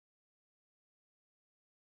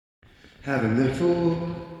having therefore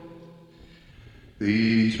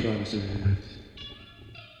these promises.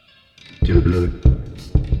 Dear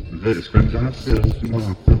beloved, let us cleanse ourselves from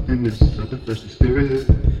all filthiness of the flesh and spirit,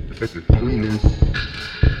 perfected holiness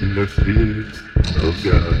in the fear of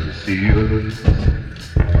God. See us.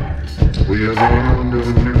 We have all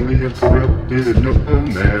known and we have corrupted no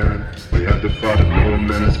man. We have defrauded no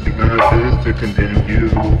man. I speak not this to condemn you,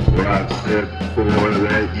 for I've said before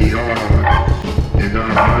that ye are in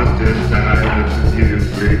our hearts desires of you.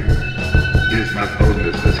 Great is my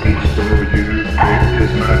boldness as he for you. Great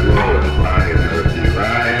is my glorifying of you.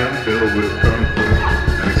 I am filled with comfort,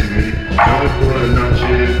 exceedingly joyful and not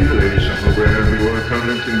tribulation. For when we were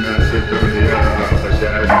coming to Macedonia, I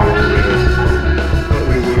had no rest. But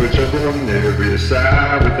we were troubled on every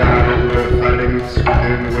side, without word fighting,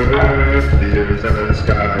 within word, fears of the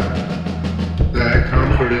sky. That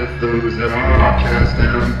comforteth those that are cast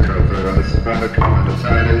down, comfort us by the command of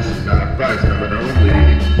Titus, not by his coming only,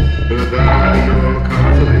 but by your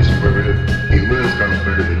consolation, wherewith he was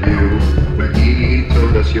comforted in you. When he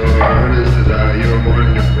told us your earnest desire, your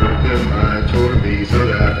mourning and fervent mind toward me, so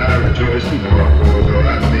that I rejoice the more. For though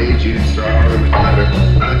I made you sorry with matter,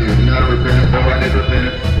 I do not repent, though I did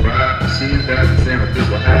repent. For I perceive that the same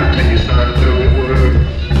epistle hath made you sorry though it were.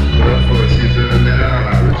 But for a season now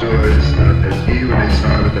I rejoice, not that ye were made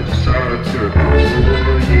sorry, but that you sorrow to repent.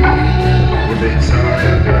 For ye were made sorry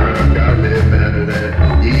after an ungodly manner,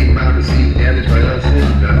 that ye might receive damage by us in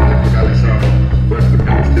nothing for godly sorrow. What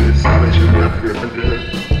repentance to the salvation, not for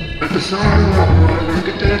repentance. But the sorrow of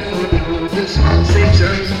worketh, for behold, this same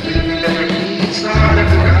sense of being that ye sought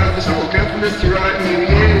after God, this whole carefulness to right me,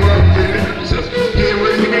 ye love vehement episodes, ye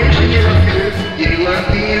love indignation, ye love fear, ye love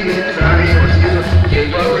vehement anxiety, ye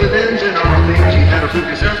love revenge and all things. Ye had approved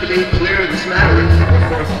yourself to be clear in this matter.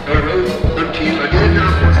 Wherefore I wrote unto you, I did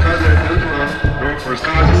not for cause that I do wrong, nor for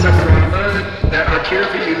cause of separate wrong blood, that I care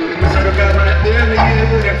for you, in the sight of God might bear me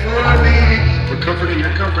you, and for me. For comfort in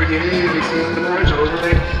your comfort, yea, and he sees the more joy.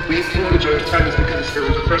 We feel the joy of Titus, because the spirit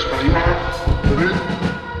was refreshed by you all.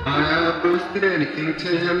 For I have boasted anything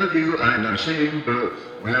to him of you, I am not ashamed, but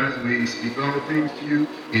whereas we speak all things to you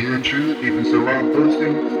in truth, even so our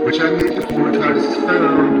boasting, which I made before Titus is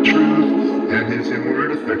found truth, and his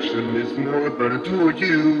inward affection is more abundant toward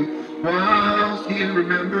you, whilst he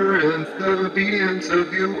remembereth the obedience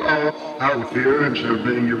of you all, how with fear and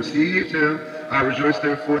trembling you received him. I rejoice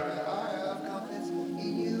therefore